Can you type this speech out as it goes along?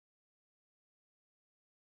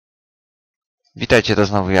Witajcie, to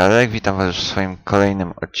znowu Jarek. Witam was w swoim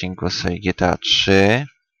kolejnym odcinku serii GTA 3.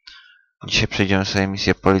 Dzisiaj przejdziemy sobie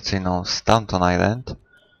misję policyjną Staunton Island.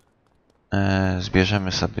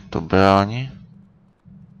 Zbierzemy sobie tu broń,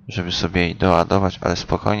 żeby sobie jej doładować, ale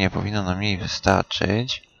spokojnie, powinno nam jej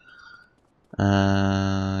wystarczyć.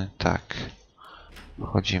 Tak.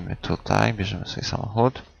 Wchodzimy tutaj, bierzemy sobie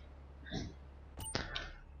samochód.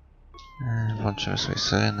 Włączymy sobie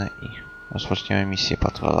syrenę i rozpoczniemy misję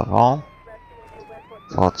patrolową.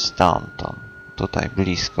 Wyspa Staunton. Tutaj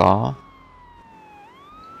blisko.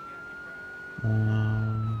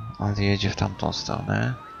 Ale jedzie w tamtą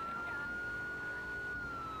stronę.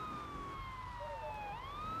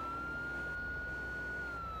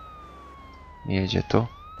 Jedzie tu.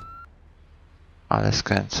 Ale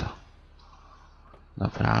skręca.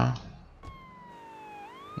 Dobra.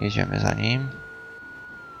 Jedziemy za nim.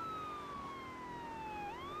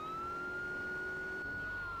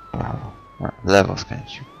 Prawo. Lewo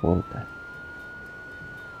skręcił. Kurde.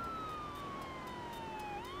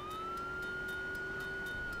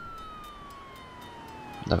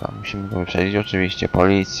 Dobra, musimy go wyprzedzić. Oczywiście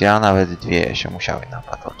policja, nawet dwie się musiały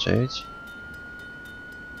napatoczyć.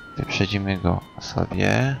 Wyprzedzimy go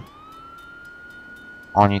sobie.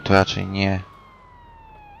 Oni tu raczej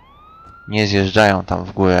nie zjeżdżają tam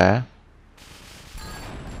w górę.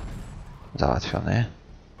 Załatwiony.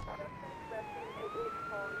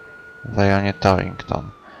 W rejonie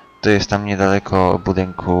Torrington. To jest tam niedaleko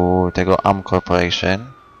budynku tego AM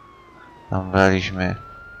Corporation. Tam braliśmy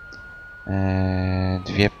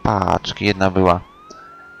dwie paczki. Jedna była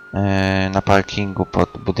na parkingu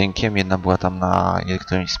pod budynkiem, jedna była tam na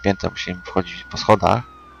którymś z piętra, musieliśmy wchodzić po schodach.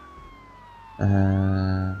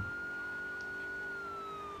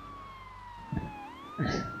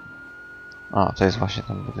 O, to jest właśnie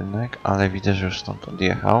ten budynek, ale widzę, że już stąd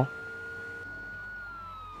odjechał.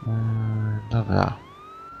 Dobra.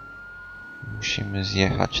 Musimy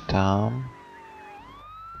zjechać tam.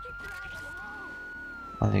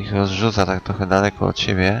 Ale ich rozrzuca tak trochę daleko od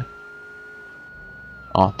siebie.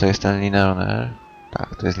 O, to jest ten lineoner.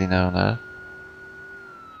 Tak, to jest lineoner.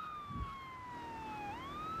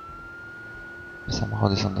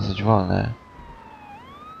 Samochody są dosyć wolne.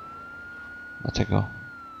 Dlatego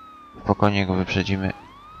spokojnie go wyprzedzimy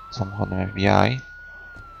samochodem FBI.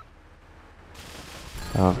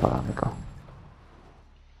 Rozwalamy go.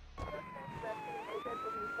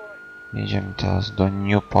 Jedziemy teraz do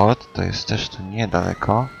Newport, to jest też tu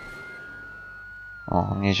niedaleko. O,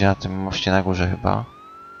 on jedzie na tym moście na górze chyba.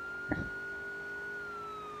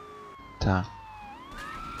 Tak.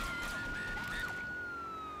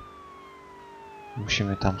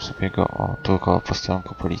 Musimy tam sobie go, o, tu koło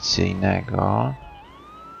posterunku policyjnego.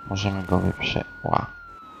 Możemy go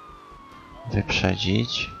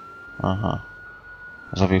wyprzedzić. Aha.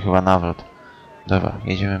 Zrobił chyba nawrót. Dobra,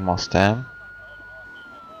 jedziemy mostem.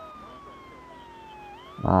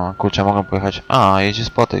 O, kurczę, mogę pojechać. A, jedzie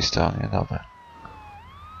po tej stronie, dobra.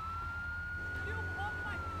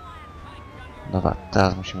 Dobra,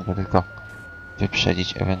 teraz musimy go tylko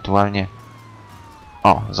wyprzedzić, ewentualnie...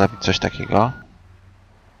 O, zrobić coś takiego.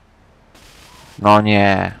 No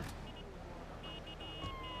nie!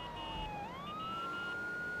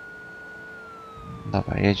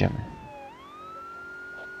 Dobra, jedziemy.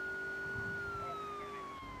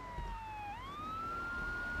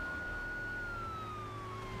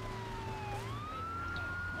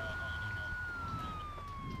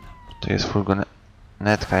 Tu jest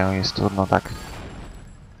furgonetka, ją jest trudno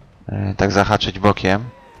tak zahaczyć bokiem.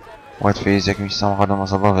 Łatwiej jest z jakimś samochodem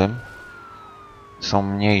osobowym. Są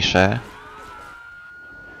mniejsze.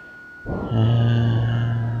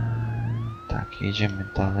 Tak, jedziemy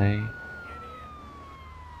dalej.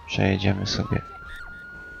 Przejedziemy sobie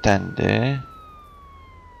tędy.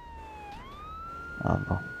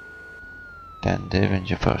 Albo tędy,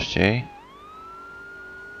 będzie prościej.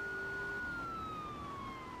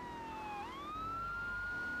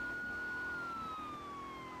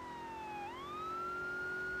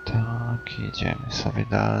 Tak, jedziemy sobie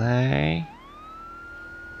dalej.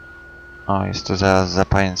 O, jest to zaraz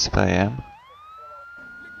zapajęty sprayem.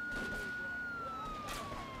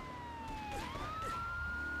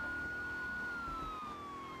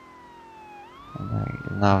 No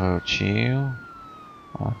i nawrócił.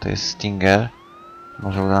 O, to jest Stinger.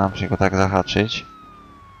 Może uda nam się go tak zahaczyć.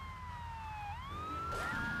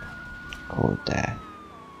 Kurde.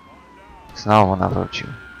 Znowu nawrócił.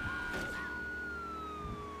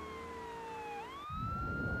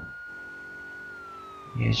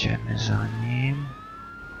 Jedziemy za nim.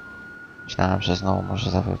 Myślałem, że znowu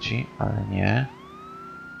może zawróci, ale nie.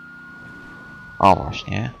 O,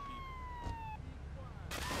 właśnie.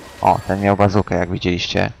 O, ten miał bazukę, jak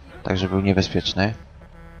widzieliście. Także był niebezpieczny.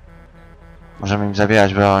 Możemy im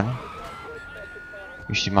zabierać broń.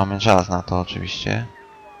 Jeśli mamy czas na to, oczywiście.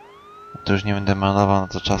 To już nie będę marnował na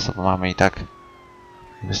to czasu, bo mamy i tak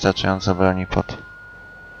wystarczająco broni pod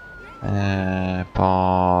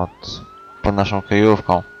naszą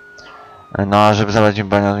kryjówką. No a żeby zabrać im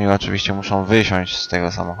broń, oni oczywiście muszą wysiąść z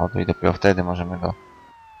tego samochodu i dopiero wtedy możemy go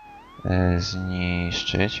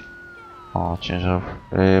zniszczyć. O, ciężarów.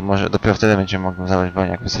 Może dopiero wtedy będziemy mogli zabrać broń,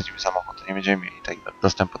 jak wysadzimy samochód, to nie będziemy mieli tak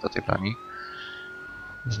dostępu do tej broni.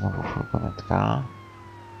 Znowu furgonetka.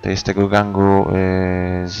 To jest tego gangu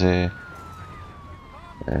z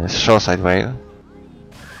Shoreside Rail,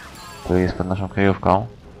 który jest pod naszą kryjówką.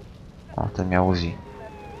 O, ten miał Uzi.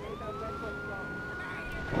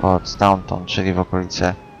 Wyspa Staunton, czyli w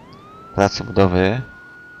okolice placu budowy.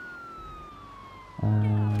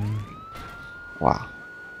 Wow.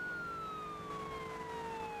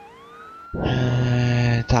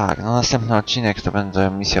 Tak, no następny odcinek to będzie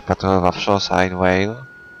misja patrolowa w Shoreside Rail.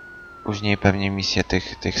 Później pewnie misje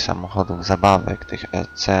tych samochodów zabawek, tych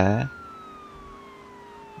RC.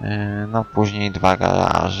 No później 2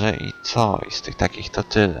 garaże i co? I z tych takich to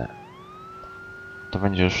tyle. To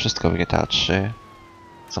będzie już wszystko w GTA 3.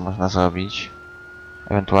 Co można zrobić.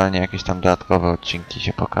 Ewentualnie jakieś tam dodatkowe odcinki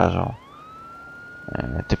się pokażą.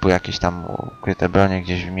 Typu jakieś tam ukryte bronie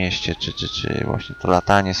gdzieś w mieście, czy właśnie to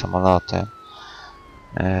latanie samolotem.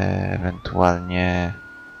 Ewentualnie...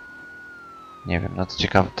 Nie wiem, no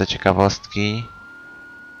te ciekawostki.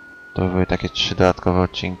 To były takie 3 dodatkowe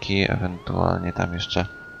odcinki, ewentualnie tam jeszcze...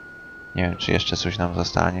 Nie wiem, czy jeszcze coś nam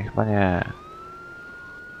zostanie, chyba nie.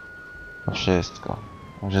 To wszystko.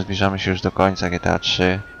 Może zbliżamy się już do końca GTA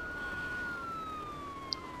 3.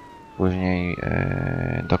 Później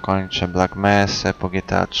dokończę Black Mesę po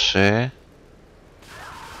GTA 3.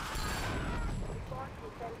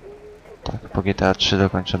 Tak, po GTA 3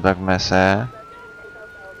 dokończę Black Mesę.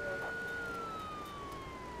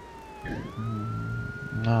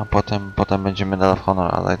 No a potem będzie Medal of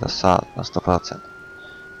Honor, ale to na 100%.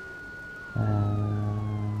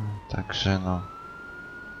 Także no.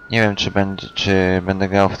 Nie wiem czy będę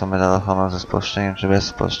grał w to Medal of Honor ze spolszczeniem, czy bez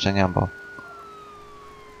spolszczenia, bo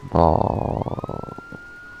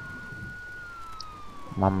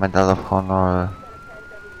mam Medal of Honor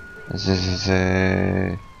z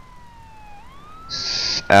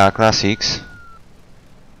Era Classics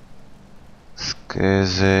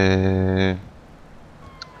z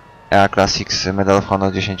Era Classics Medal of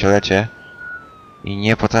Honor 10-lecie i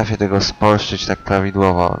nie potrafię tego spolszczyć tak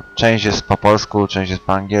prawidłowo. Część jest po polsku, część jest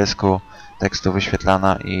po angielsku, tekstu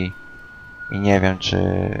wyświetlana i nie wiem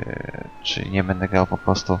czy nie będę grał po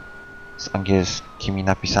prostu z angielskimi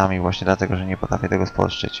napisami właśnie dlatego, że nie potrafię tego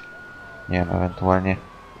spolszczyć. Nie wiem, ewentualnie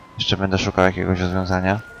jeszcze będę szukał jakiegoś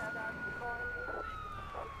rozwiązania.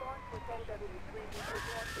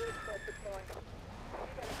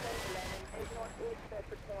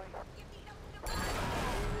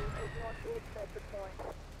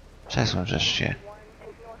 Przesuńesz się.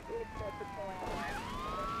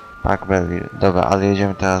 Park Belleville. Dobra, ale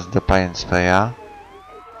jedziemy teraz do Pine Spraya.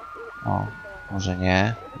 O, może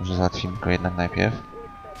nie. Może załatwimy go jednak najpierw.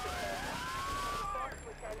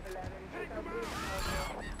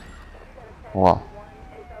 Ło.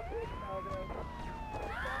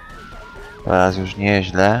 Teraz już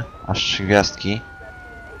nieźle. Aż 3 gwiazdki.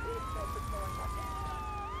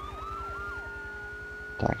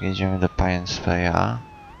 Tak, jedziemy do Pine Spraya.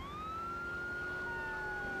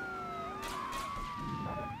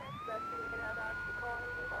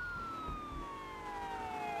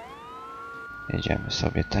 Jedziemy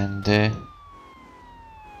sobie tędy.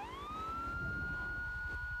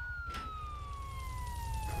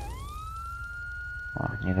 O,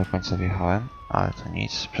 nie do końca wjechałem, ale to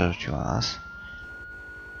nic, przerzuciło nas.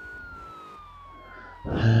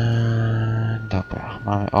 Dobra,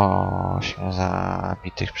 mamy 8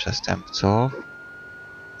 zabitych przestępców.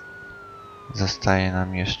 Zostaje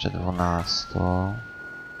nam jeszcze 12.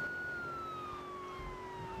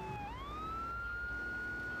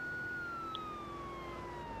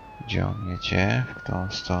 Gdzie on jedzie? W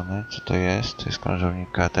którą stronę? Co to jest? To jest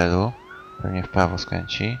krążownik kartelu. Pewnie w prawo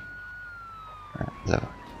skręci. Zero.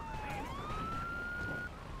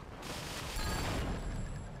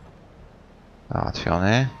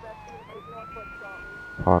 Załatwiony.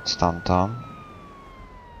 Wyspa Staunton.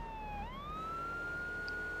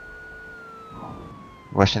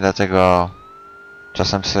 Właśnie dlatego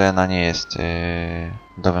czasem syrena nie jest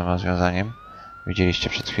dobrym rozwiązaniem. Widzieliście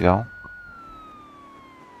przed chwilą.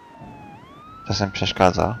 Czasem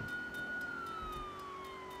przeszkadza.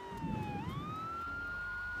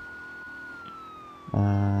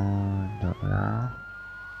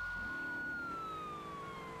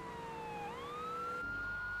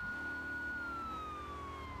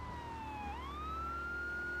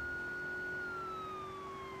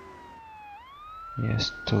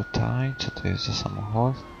 Jest tutaj. Co to jest za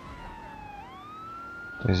samochód?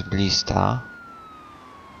 To jest blista.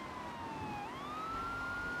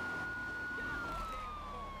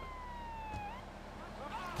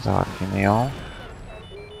 Załatwimy ją.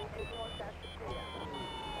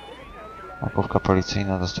 Łapówka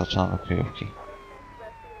policyjna dostarczona do kryjówki.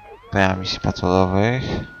 Prawa misji patrolowych.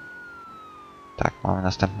 Tak, mamy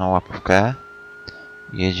następną łapówkę.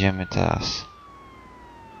 Jedziemy teraz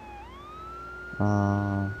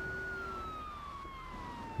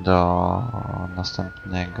do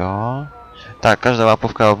następnego. Tak, każda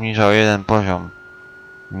łapówka obniża o jeden poziom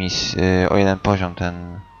o jeden poziom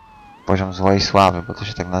ten poziom złej sławy, bo to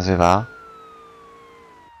się tak nazywa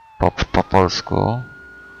po polsku.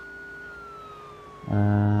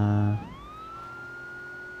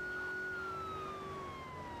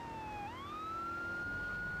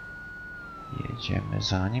 Jedziemy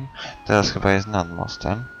za nim. Teraz chyba jest nad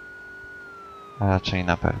mostem. A raczej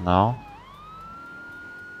na pewno.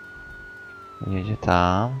 Jedzie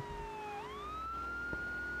tam.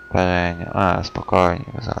 Spokojnie,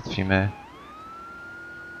 go załatwimy.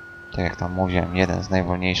 Tak jak tam mówiłem, jeden z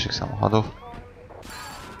najwolniejszych samochodów.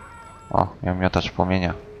 O, miał miotacz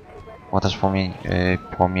płomienia. Miotacz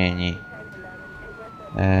płomieni.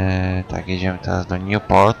 Tak, jedziemy teraz do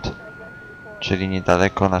Newport, czyli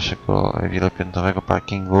niedaleko naszego wielopiętrowego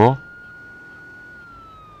parkingu.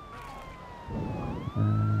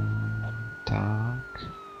 Tak.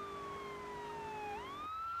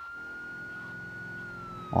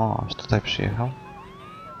 O, aż tutaj przyjechał.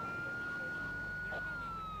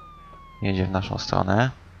 Jedzie w naszą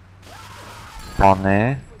stronę.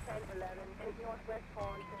 Pony.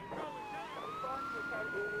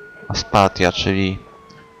 Aspatia, czyli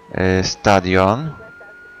stadion.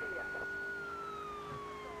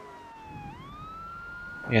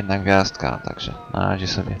 Jedna gwiazdka, także na razie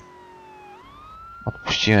sobie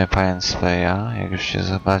odpuścimy Patrolowa, jak już się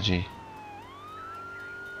za bardziej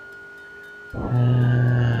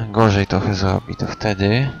gorzej trochę zrobi, to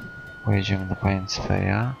wtedy pojedziemy do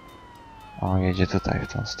Patrolowa. O, jedzie tutaj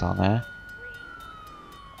w tą stronę.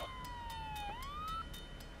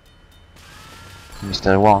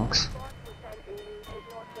 Mr. Wonks.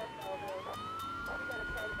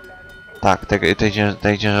 Tak,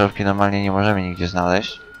 tej ciężarówki normalnie nie możemy nigdzie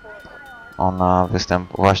znaleźć. Ona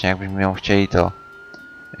właśnie jakbyśmy ją chcieli, to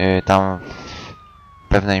tam w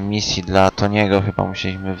pewnej misji dla Toniego chyba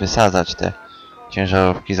musieliśmy wysadzać te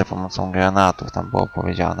ciężarówki za pomocą granatów. Tam było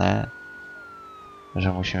powiedziane,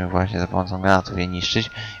 że musimy właśnie za pomocą granatów je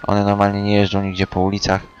niszczyć. One normalnie nie jeżdżą nigdzie po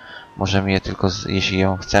ulicach. Możemy je tylko, jeśli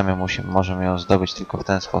ją chcemy, możemy ją zdobyć tylko w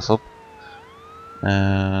ten sposób.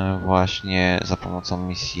 Właśnie za pomocą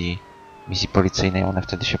misji policyjnej. One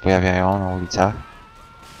wtedy się pojawiają na ulicach.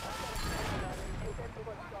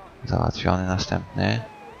 Załatwiony następny.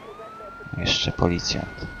 Jeszcze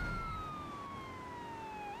policjant.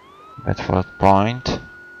 Bedford Point.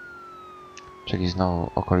 Czyli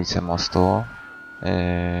znowu okolice mostu.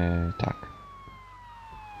 Tak.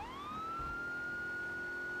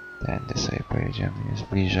 Tędy sobie pojedziemy, jest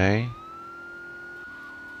bliżej.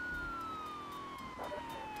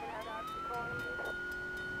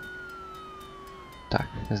 Tak,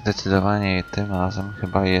 zdecydowanie tym razem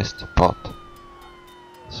chyba jest pod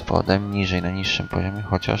spodem, niżej, na niższym poziomie,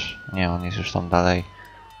 chociaż nie, on jest już tam dalej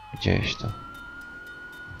gdzieś to.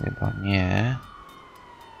 Chyba nie.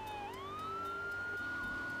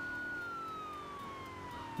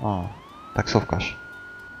 O, taksówkarz.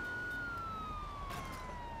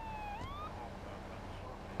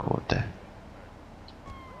 Kurde.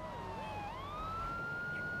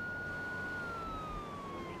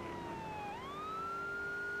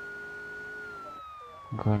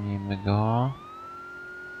 Gonimy go.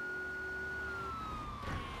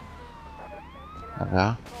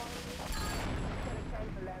 Dobra.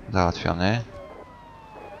 Załatwiony.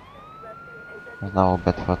 Znowu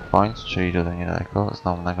Bedford Point, czyli tutaj niedaleko.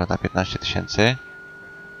 Znowu nagroda 15 000.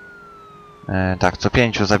 Tak, co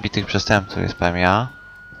 5 zabitych przestępców jest premia.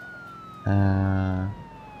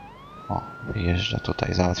 O, wyjeżdża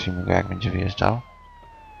tutaj. Załatwimy go, jak będzie wyjeżdżał.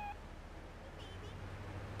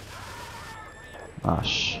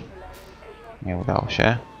 Aż nie udało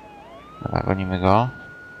się. Dobra, gonimy go.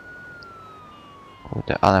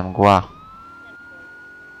 Kurde, ale mgła.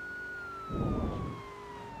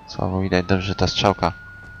 Słabo widać, dobrze, że ta strzałka.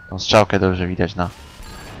 Tą strzałkę dobrze widać na...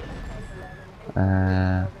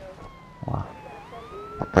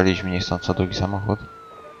 Podpaliliśmy nie stąd co drugi samochód.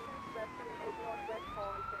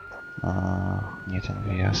 Nie ten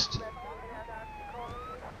wyjazd.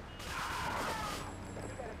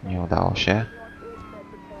 Nie udało się.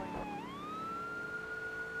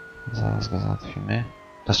 Zaraz go załatwimy.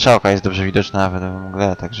 Ta strzałka jest dobrze widoczna nawet w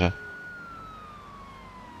mgle, także...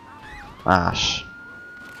 Aż.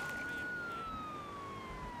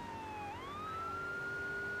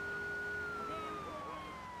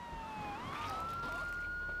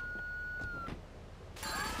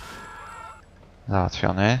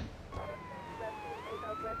 Załatwiony.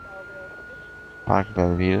 Park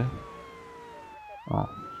Belleville. O.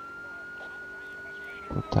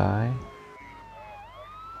 Tutaj.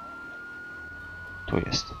 Tu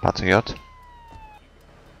jest Patriot.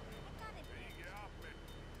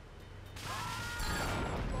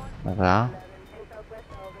 Dobra.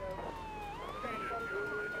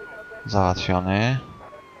 Załatwiony.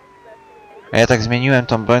 A ja tak zmieniłem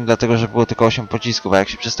tą broń, dlatego że było tylko 8 pocisków, a jak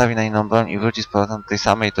się przestawi na inną broń i wróci z powrotem do tej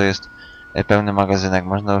samej, to jest pełny magazynek.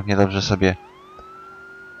 Można równie dobrze sobie...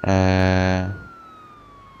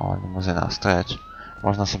 O, limuzyna, stretch.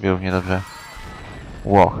 Można sobie równie dobrze...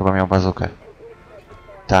 Ło, chyba miał bazukę.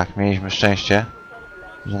 Tak, mieliśmy szczęście,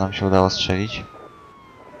 że nam się udało strzelić.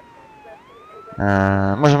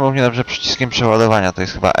 Możemy równie dobrze przyciskiem przeładowania, to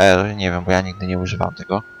jest chyba R, nie wiem, bo ja nigdy nie używam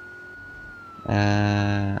tego.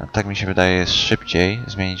 Tak mi się wydaje, jest szybciej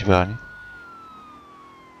zmienić broń.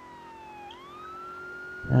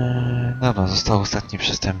 Dobra, został ostatni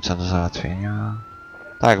przestępca do załatwienia.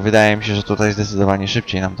 Tak, wydaje mi się, że tutaj zdecydowanie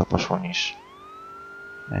szybciej nam to poszło niż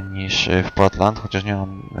w Portland, chociaż nie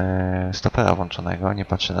mam stopera włączonego, nie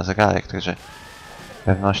patrzę na zegarek, także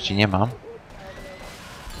pewności nie mam.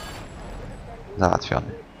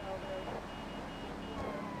 Załatwiony.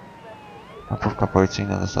 Mapówka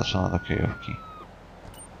policyjna dostarczona do kryjówki.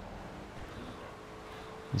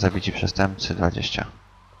 Zabici przestępcy 20.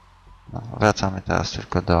 No, wracamy teraz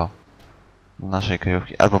tylko do naszej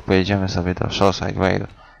kryjówki. Albo pojedziemy sobie do Shoreside Rail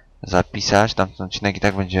zapisać. Tamten odcinek i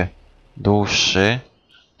tak będzie dłuższy.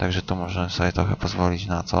 Także tu możemy sobie trochę pozwolić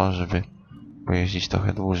na to, żeby pojeździć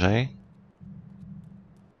trochę dłużej.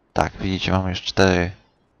 Tak, widzicie, mamy już 4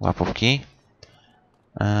 łapówki.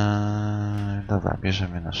 Dobra,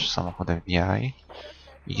 bierzemy nasz samochód FBI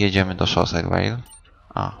i jedziemy do Shoreside Rail.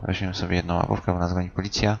 A, weźmiemy sobie jedną łapówkę, bo nas goni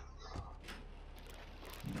policja.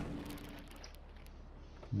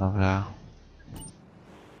 Dobra.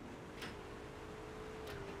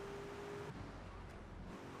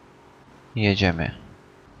 Jedziemy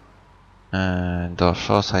do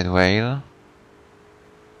Shoreside Rail.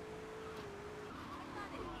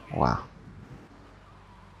 Wow.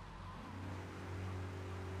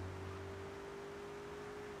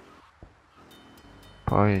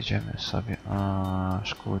 Pojedziemy sobie.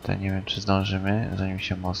 Kurde, nie wiem czy zdążymy, zanim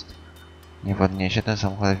się most nie podniesie. Ten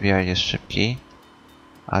samochód FBI jest szybki,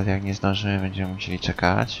 ale jak nie zdążymy, będziemy musieli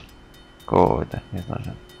czekać. Kurde, nie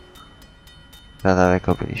zdążymy. Za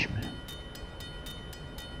daleko byliśmy.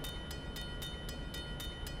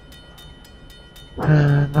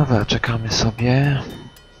 Dobra, czekamy sobie.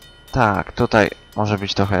 Tak, tutaj może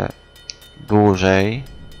być trochę dłużej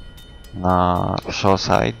na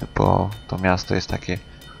Shoreside, bo to miasto jest takie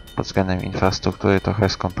pod względem infrastruktury trochę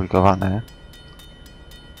skomplikowane.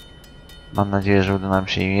 Mam nadzieję, że uda nam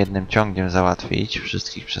się jednym ciągiem załatwić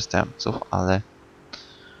wszystkich przestępców,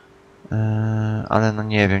 ale no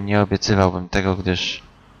nie wiem, nie obiecywałbym tego, gdyż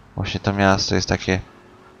właśnie to miasto jest takie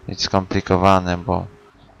skomplikowane, bo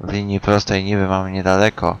w linii prostej niby mamy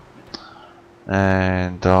niedaleko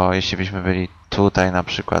jeśli byśmy byli tutaj na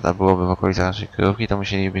przykład, a byłoby w okolicach naszej kryjówki, to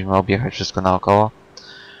musielibyśmy objechać wszystko naokoło.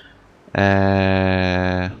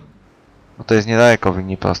 No to jest niedaleko w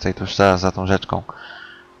linii prostej, tuż zaraz za tą rzeczką,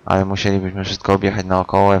 ale musielibyśmy wszystko objechać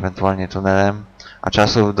naokoło, ewentualnie tunelem, a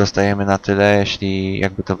czasu dostajemy na tyle, jeśli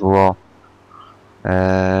jakby to było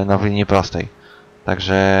no w linii prostej.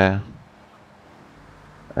 Także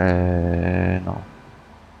no.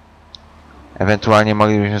 Ewentualnie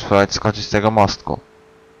moglibyśmy spróbować skoczyć z tego mostku.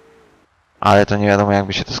 Ale to nie wiadomo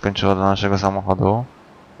jakby się to skończyło do naszego samochodu.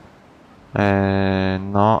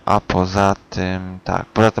 No a poza tym, tak,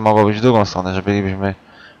 poza tym mogło być w drugą stronę, że bylibyśmy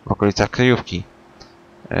w okolicach kryjówki.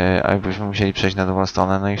 A jakbyśmy musieli przejść na drugą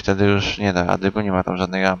stronę, no i wtedy już nie da rady, bo nie ma tam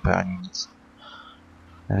żadnej rampy ani nic.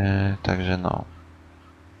 Także no.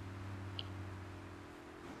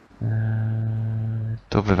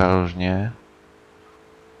 Tu bywa różnie.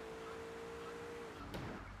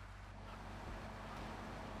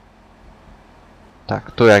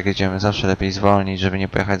 Tak, tu jak jedziemy zawsze lepiej zwolnić, żeby nie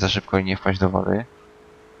pojechać za szybko i nie wpaść do wody.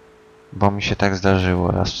 Bo mi się tak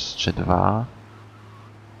zdarzyło raz czy dwa.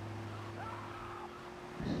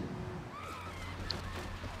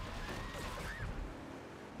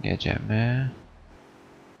 Jedziemy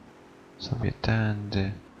sobie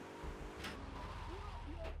tędy.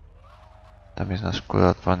 Tam jest nasz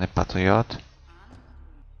kuloodporny Patriot.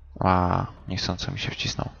 Niechcąco mi się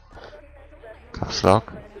wcisnął. Caps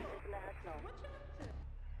lock.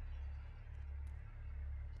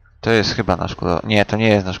 To jest chyba nasz kuloodporny... Nie, to nie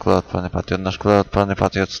jest nasz kuloodporny patriot. Nasz kuloodporny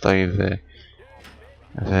patriot stoi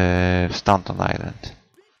w Staunton Island.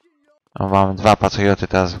 No, mamy dwa patrioty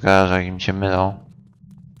teraz w garażach i mi się mylą.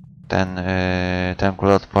 Ten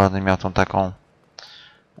kuloodporny miał tą taką...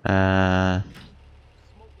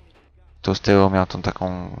 tu z tyłu miał tą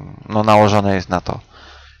taką... No nałożone jest na to.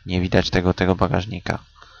 Nie widać tego bagażnika.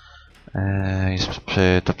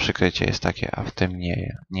 To przykrycie jest takie, a w tym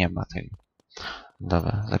nie ma tego.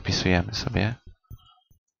 Dobra, zapisujemy sobie.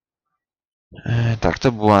 Tak,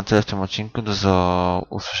 to było na tyle w tym odcinku. Do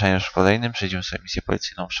usłyszenia już w kolejnym. Przejdziemy sobie misję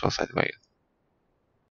policyjną w Shore Side Way.